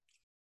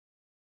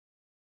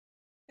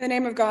In the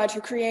name of God,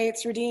 who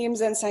creates, redeems,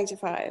 and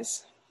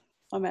sanctifies.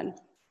 Amen.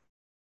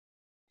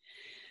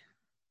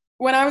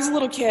 When I was a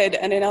little kid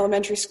and in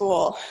elementary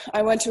school,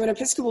 I went to an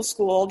Episcopal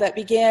school that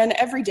began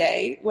every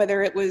day,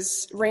 whether it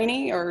was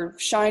rainy or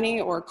shiny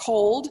or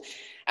cold,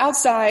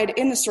 outside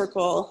in the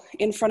circle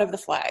in front of the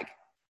flag.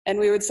 And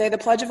we would say the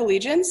Pledge of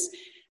Allegiance,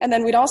 and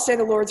then we'd all say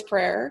the Lord's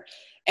Prayer,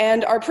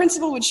 and our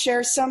principal would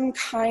share some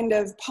kind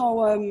of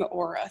poem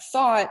or a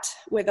thought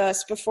with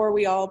us before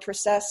we all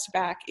processed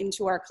back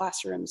into our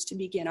classrooms to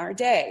begin our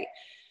day.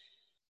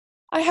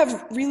 I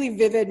have really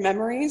vivid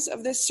memories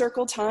of this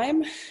circle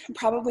time,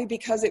 probably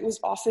because it was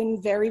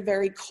often very,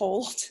 very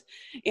cold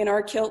in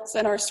our kilts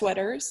and our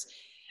sweaters,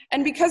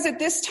 and because at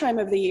this time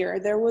of the year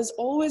there was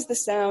always the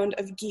sound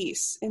of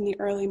geese in the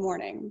early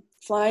morning,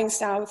 flying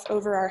south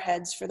over our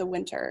heads for the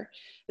winter.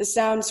 The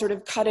sound sort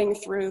of cutting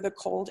through the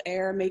cold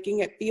air, making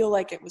it feel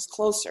like it was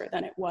closer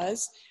than it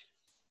was.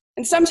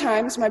 And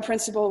sometimes my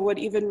principal would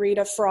even read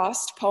a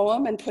Frost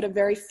poem and put a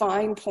very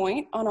fine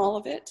point on all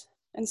of it.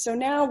 And so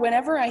now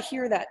whenever I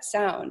hear that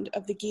sound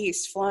of the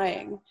geese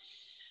flying,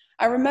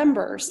 I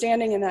remember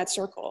standing in that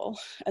circle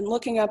and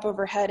looking up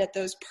overhead at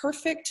those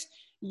perfect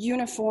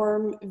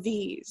uniform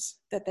V's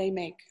that they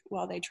make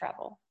while they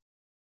travel.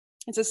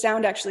 It's a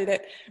sound actually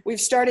that we've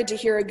started to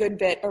hear a good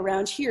bit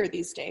around here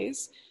these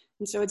days.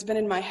 And so it's been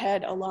in my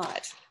head a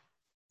lot.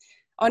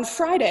 On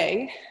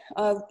Friday,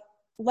 a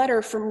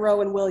letter from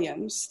Rowan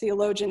Williams,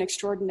 theologian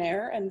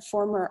extraordinaire and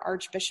former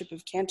Archbishop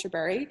of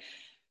Canterbury,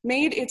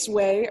 made its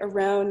way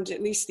around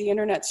at least the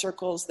internet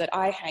circles that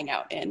I hang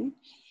out in.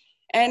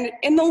 And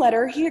in the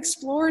letter, he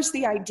explores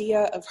the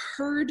idea of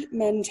herd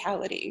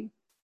mentality.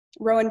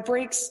 Rowan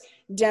breaks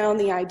down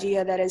the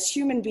idea that as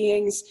human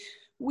beings,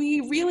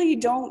 we really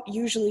don't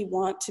usually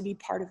want to be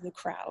part of the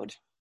crowd.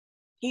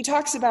 He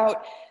talks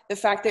about the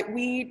fact that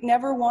we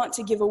never want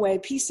to give away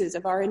pieces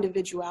of our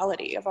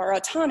individuality, of our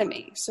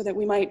autonomy, so that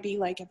we might be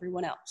like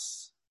everyone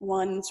else.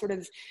 One sort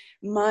of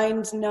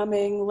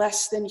mind-numbing,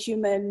 less than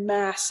human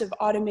mass of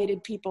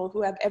automated people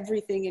who have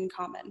everything in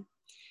common.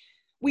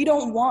 We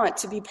don't want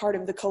to be part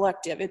of the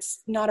collective.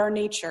 It's not our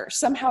nature.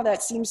 Somehow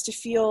that seems to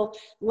feel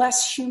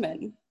less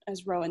human,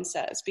 as Rowan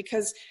says,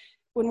 because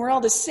when we're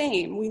all the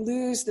same, we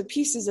lose the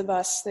pieces of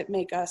us that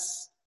make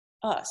us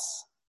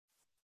us.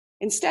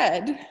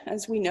 Instead,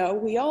 as we know,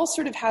 we all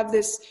sort of have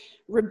this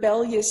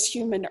rebellious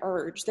human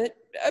urge that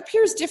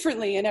appears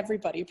differently in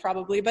everybody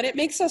probably, but it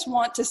makes us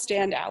want to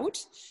stand out,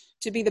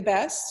 to be the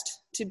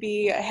best, to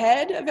be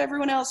ahead of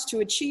everyone else, to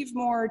achieve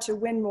more, to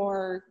win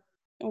more,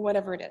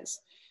 whatever it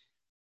is.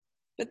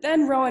 But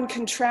then Rowan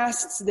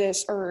contrasts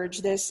this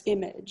urge, this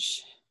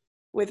image,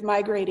 with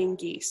migrating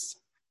geese.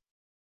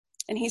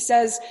 And he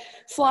says,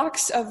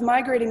 flocks of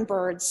migrating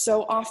birds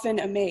so often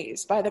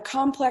amaze by the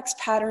complex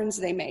patterns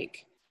they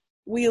make,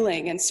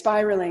 wheeling and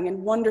spiraling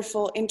in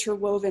wonderful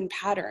interwoven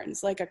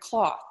patterns like a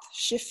cloth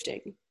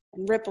shifting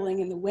and rippling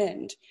in the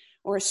wind,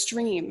 or a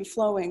stream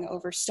flowing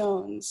over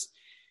stones.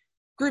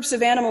 Groups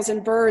of animals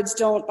and birds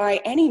don't by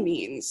any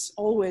means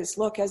always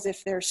look as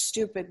if they're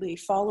stupidly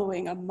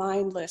following a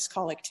mindless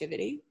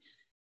collectivity.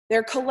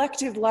 Their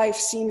collective life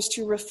seems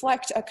to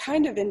reflect a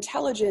kind of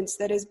intelligence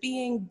that is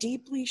being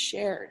deeply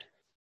shared.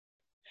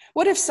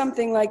 What if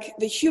something like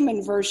the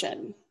human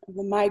version of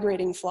the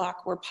migrating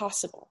flock were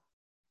possible?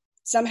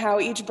 Somehow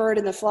each bird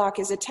in the flock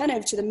is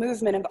attentive to the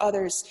movement of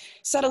others,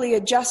 subtly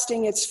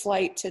adjusting its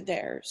flight to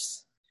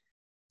theirs.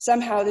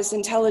 Somehow this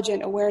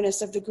intelligent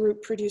awareness of the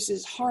group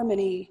produces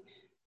harmony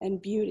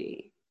and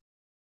beauty.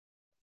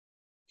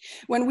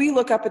 When we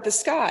look up at the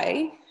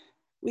sky,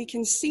 we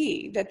can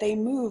see that they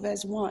move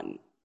as one.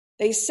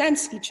 They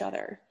sense each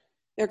other.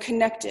 They're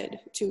connected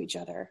to each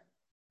other.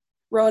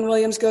 Rowan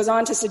Williams goes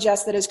on to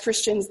suggest that as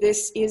Christians,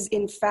 this is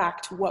in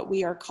fact what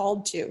we are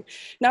called to.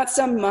 Not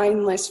some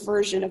mindless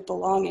version of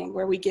belonging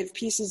where we give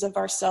pieces of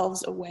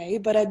ourselves away,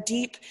 but a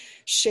deep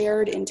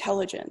shared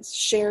intelligence,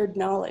 shared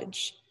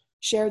knowledge,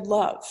 shared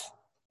love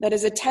that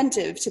is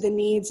attentive to the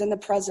needs and the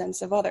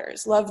presence of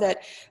others. Love that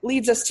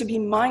leads us to be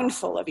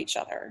mindful of each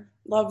other.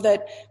 Love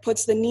that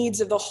puts the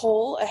needs of the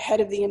whole ahead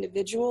of the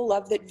individual.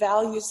 Love that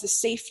values the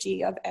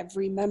safety of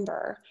every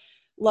member.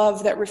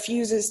 Love that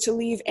refuses to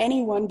leave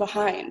anyone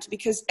behind,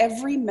 because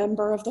every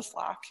member of the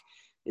flock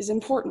is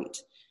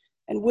important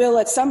and will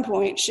at some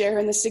point share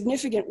in the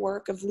significant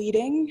work of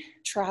leading,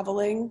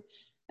 traveling,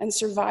 and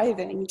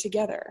surviving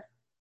together.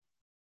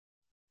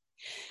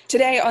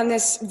 Today, on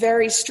this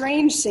very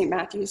strange St.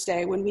 Matthew's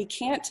Day, when we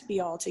can't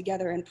be all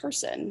together in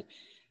person,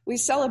 we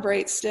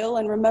celebrate still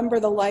and remember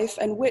the life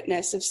and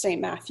witness of St.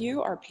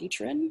 Matthew, our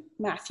patron.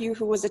 Matthew,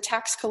 who was a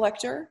tax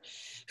collector,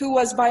 who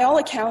was by all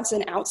accounts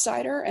an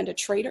outsider and a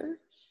traitor.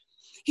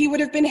 He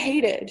would have been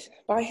hated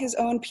by his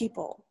own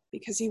people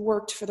because he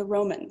worked for the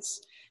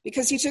Romans,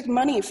 because he took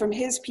money from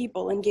his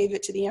people and gave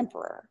it to the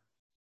emperor.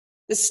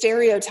 The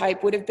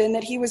stereotype would have been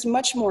that he was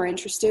much more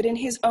interested in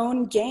his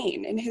own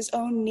gain, in his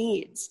own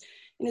needs,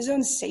 in his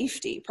own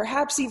safety,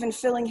 perhaps even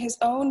filling his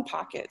own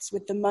pockets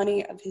with the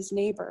money of his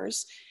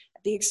neighbors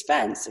at the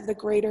expense of the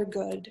greater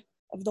good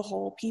of the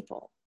whole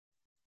people.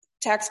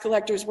 Tax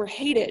collectors were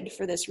hated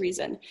for this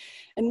reason,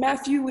 and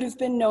Matthew would have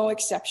been no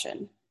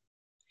exception.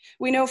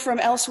 We know from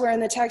elsewhere in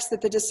the text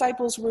that the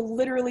disciples were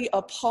literally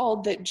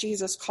appalled that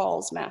Jesus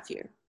calls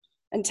Matthew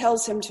and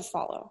tells him to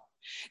follow.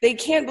 They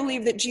can't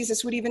believe that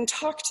Jesus would even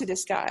talk to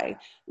this guy,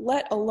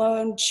 let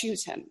alone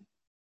choose him.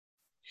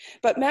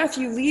 But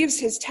Matthew leaves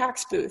his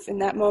tax booth in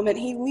that moment.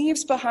 He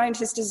leaves behind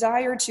his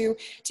desire to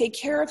take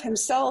care of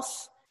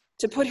himself,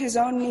 to put his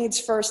own needs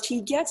first.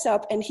 He gets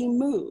up and he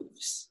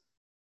moves.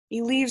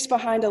 He leaves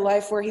behind a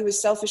life where he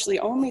was selfishly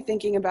only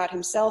thinking about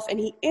himself, and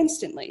he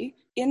instantly,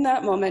 in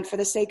that moment, for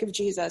the sake of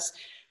Jesus,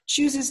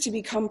 chooses to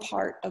become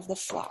part of the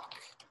flock,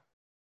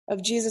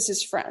 of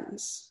Jesus's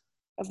friends,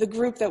 of the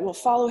group that will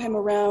follow him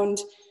around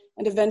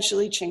and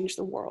eventually change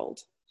the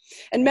world.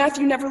 And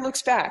Matthew never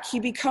looks back. He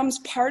becomes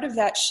part of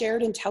that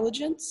shared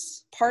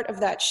intelligence, part of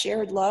that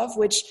shared love,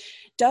 which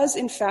does,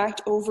 in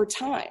fact, over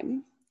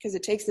time, because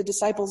it takes the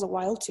disciples a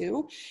while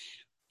too,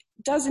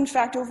 does, in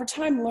fact, over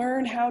time,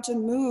 learn how to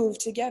move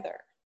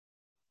together,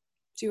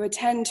 to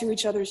attend to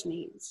each other's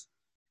needs.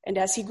 And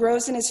as he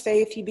grows in his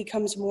faith, he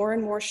becomes more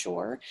and more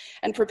sure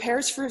and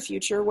prepares for a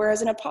future where,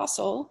 as an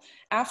apostle,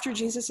 after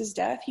Jesus'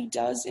 death, he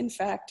does, in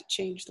fact,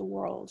 change the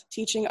world,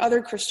 teaching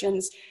other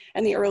Christians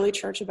and the early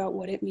church about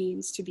what it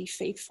means to be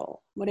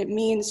faithful, what it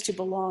means to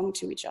belong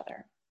to each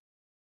other.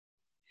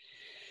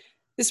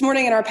 This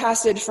morning in our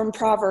passage from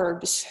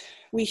Proverbs,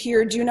 we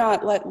hear, "Do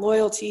not let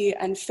loyalty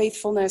and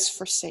faithfulness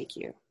forsake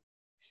you.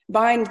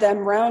 Bind them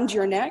round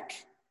your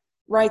neck,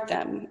 write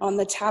them on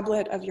the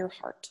tablet of your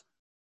heart."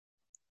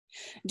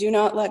 Do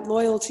not let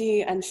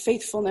loyalty and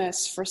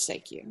faithfulness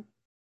forsake you.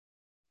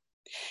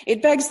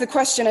 It begs the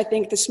question, I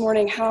think, this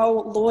morning,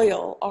 how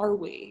loyal are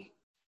we?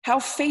 How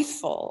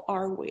faithful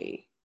are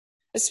we?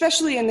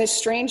 Especially in this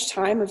strange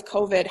time of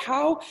COVID,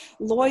 how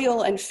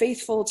loyal and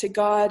faithful to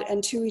God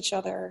and to each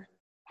other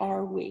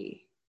are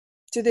we?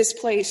 To this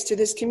place, to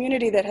this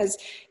community that has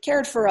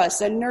cared for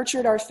us and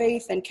nurtured our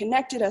faith and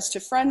connected us to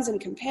friends and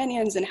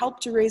companions and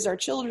helped to raise our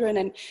children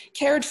and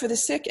cared for the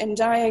sick and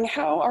dying,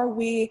 how are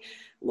we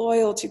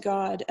loyal to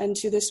God and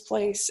to this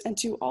place and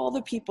to all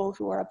the people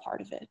who are a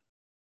part of it?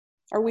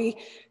 Are we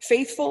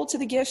faithful to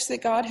the gifts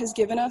that God has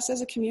given us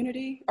as a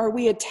community? Are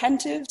we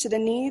attentive to the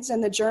needs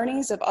and the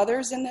journeys of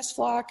others in this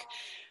flock?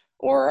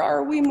 Or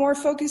are we more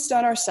focused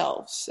on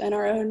ourselves and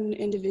our own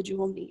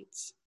individual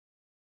needs?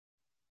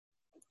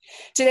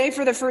 Today,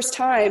 for the first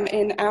time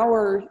in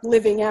our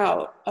living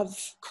out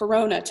of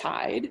Corona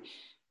tide,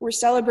 we're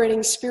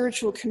celebrating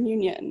spiritual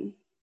communion,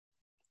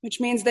 which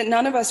means that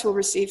none of us will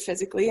receive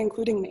physically,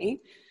 including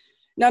me.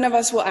 None of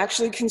us will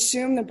actually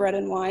consume the bread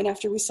and wine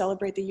after we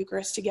celebrate the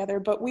Eucharist together,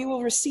 but we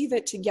will receive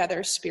it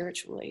together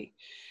spiritually,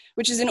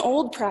 which is an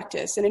old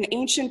practice and an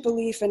ancient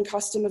belief and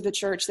custom of the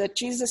church that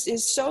Jesus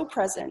is so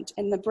present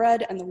in the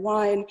bread and the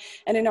wine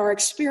and in our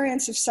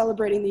experience of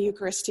celebrating the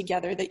Eucharist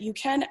together that you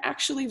can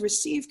actually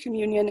receive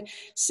communion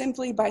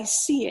simply by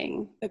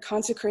seeing the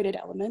consecrated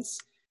elements,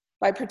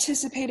 by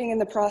participating in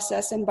the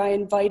process, and by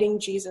inviting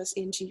Jesus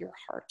into your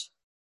heart.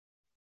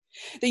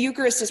 The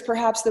Eucharist is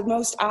perhaps the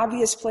most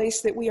obvious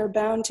place that we are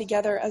bound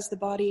together as the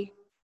body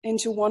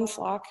into one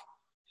flock.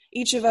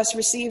 Each of us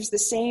receives the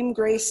same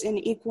grace in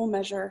equal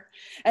measure,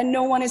 and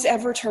no one is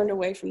ever turned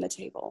away from the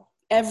table.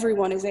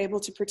 Everyone is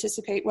able to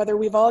participate, whether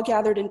we've all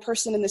gathered in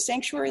person in the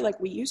sanctuary like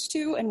we used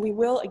to, and we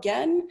will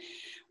again,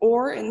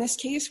 or in this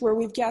case, where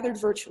we've gathered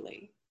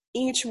virtually.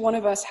 Each one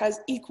of us has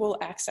equal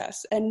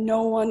access, and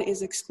no one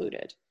is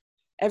excluded.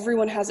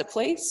 Everyone has a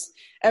place,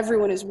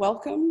 everyone is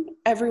welcome,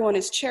 everyone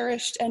is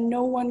cherished, and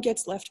no one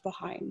gets left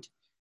behind.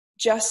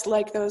 Just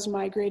like those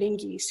migrating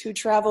geese who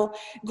travel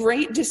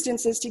great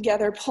distances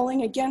together,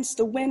 pulling against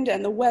the wind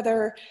and the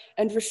weather,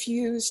 and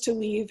refuse to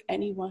leave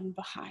anyone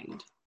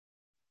behind.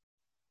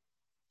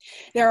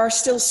 There are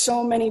still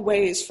so many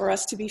ways for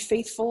us to be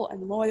faithful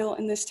and loyal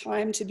in this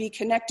time, to be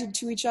connected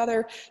to each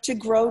other, to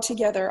grow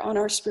together on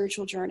our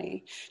spiritual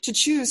journey, to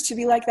choose to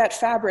be like that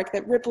fabric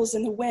that ripples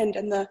in the wind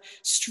and the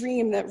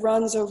stream that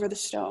runs over the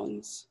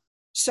stones,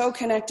 so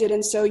connected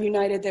and so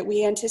united that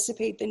we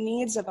anticipate the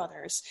needs of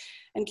others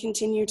and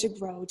continue to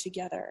grow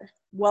together,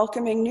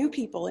 welcoming new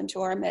people into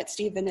our midst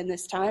even in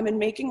this time and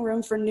making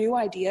room for new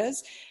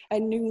ideas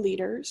and new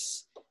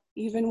leaders,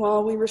 even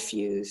while we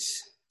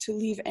refuse to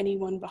leave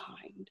anyone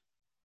behind.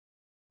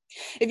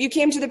 If you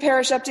came to the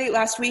parish update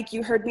last week,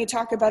 you heard me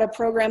talk about a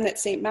program that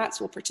St.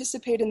 Matt's will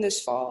participate in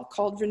this fall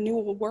called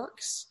Renewal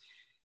Works.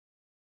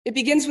 It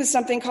begins with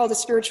something called a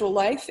spiritual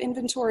life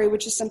inventory,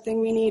 which is something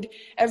we need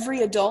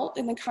every adult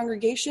in the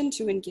congregation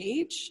to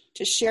engage,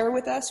 to share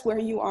with us where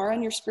you are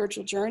on your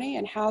spiritual journey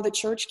and how the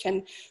church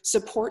can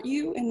support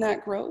you in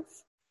that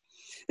growth.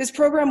 This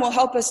program will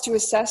help us to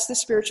assess the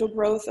spiritual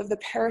growth of the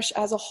parish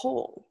as a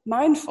whole,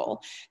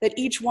 mindful that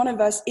each one of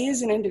us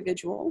is an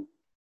individual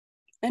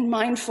and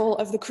mindful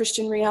of the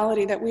Christian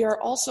reality that we are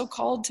also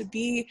called to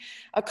be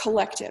a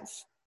collective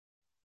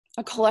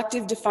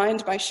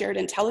defined by shared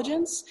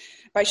intelligence,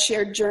 by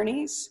shared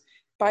journeys,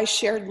 by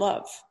shared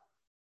love.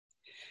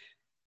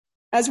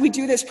 As we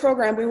do this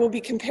program, we will be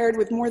compared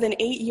with more than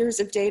 8 years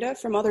of data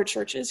from other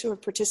churches who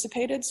have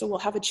participated, so we'll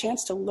have a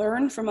chance to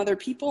learn from other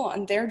people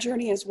on their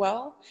journey as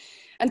well.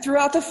 And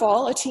throughout the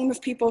fall, a team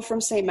of people from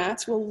St.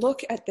 Matt's will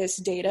look at this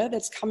data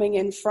that's coming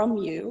in from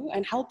you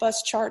and help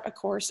us chart a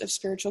course of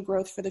spiritual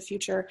growth for the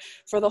future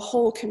for the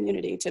whole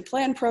community, to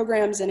plan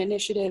programs and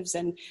initiatives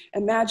and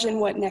imagine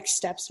what next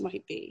steps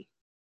might be.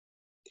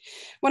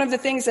 One of the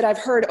things that I've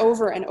heard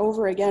over and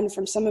over again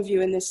from some of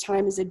you in this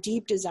time is a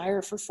deep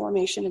desire for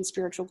formation and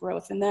spiritual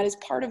growth, and that is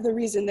part of the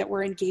reason that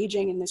we're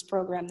engaging in this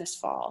program this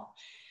fall.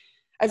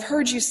 I've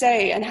heard you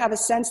say and have a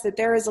sense that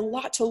there is a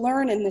lot to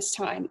learn in this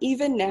time,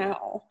 even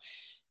now,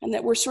 and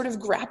that we're sort of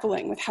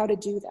grappling with how to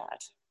do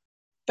that.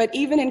 But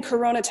even in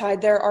Coronatide,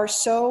 there are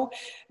so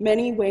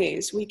many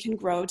ways we can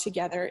grow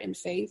together in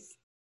faith,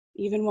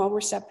 even while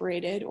we're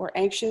separated or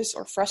anxious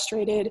or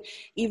frustrated,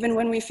 even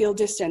when we feel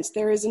distance.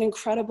 There is an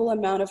incredible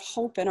amount of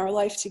hope in our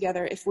life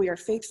together if we are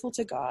faithful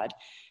to God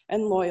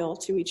and loyal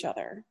to each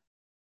other,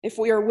 if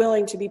we are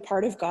willing to be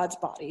part of God's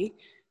body,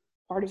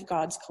 part of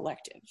God's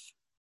collective.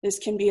 This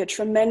can be a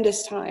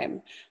tremendous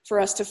time for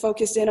us to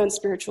focus in on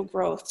spiritual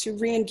growth, to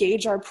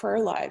re-engage our prayer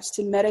lives,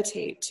 to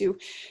meditate, to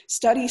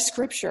study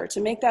scripture, to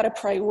make that a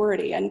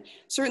priority, and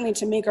certainly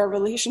to make our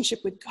relationship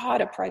with God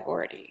a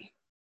priority.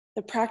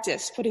 To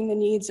practice putting the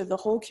needs of the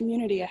whole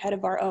community ahead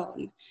of our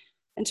own,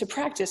 and to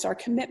practice our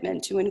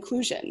commitment to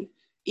inclusion,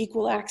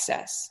 equal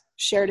access,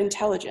 shared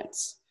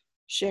intelligence,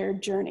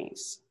 shared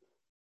journeys.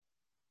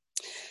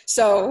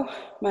 So,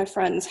 my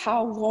friends,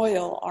 how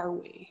loyal are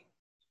we?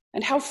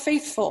 And how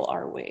faithful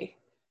are we?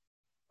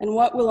 And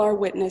what will our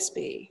witness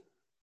be?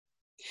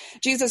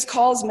 Jesus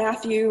calls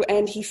Matthew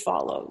and he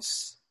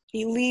follows.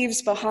 He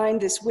leaves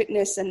behind this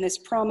witness and this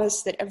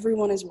promise that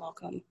everyone is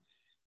welcome.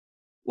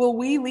 Will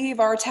we leave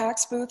our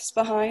tax booths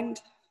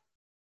behind?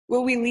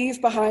 Will we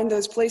leave behind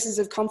those places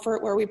of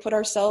comfort where we put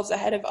ourselves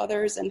ahead of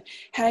others and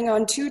hang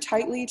on too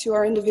tightly to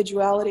our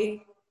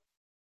individuality?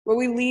 Will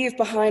we leave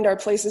behind our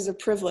places of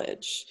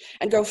privilege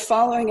and go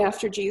following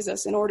after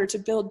Jesus in order to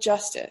build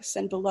justice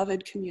and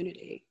beloved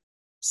community,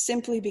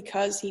 simply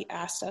because he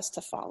asked us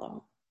to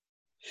follow?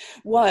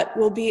 What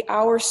will be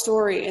our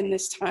story in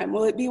this time?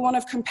 Will it be one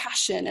of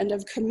compassion and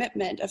of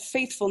commitment, of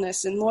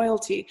faithfulness and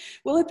loyalty?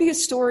 Will it be a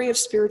story of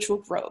spiritual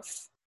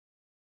growth?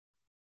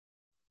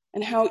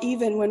 And how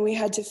even when we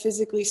had to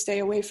physically stay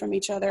away from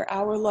each other,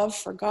 our love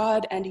for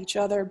God and each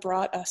other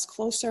brought us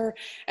closer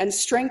and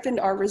strengthened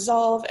our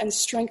resolve and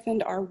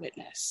strengthened our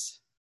witness.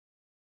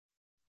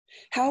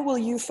 How will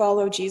you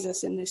follow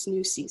Jesus in this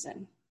new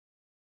season?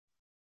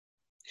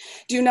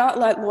 Do not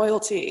let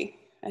loyalty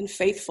and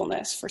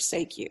faithfulness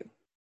forsake you.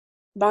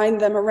 Bind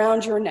them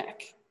around your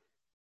neck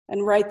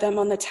and write them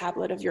on the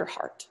tablet of your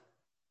heart.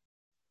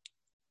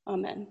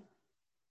 Amen.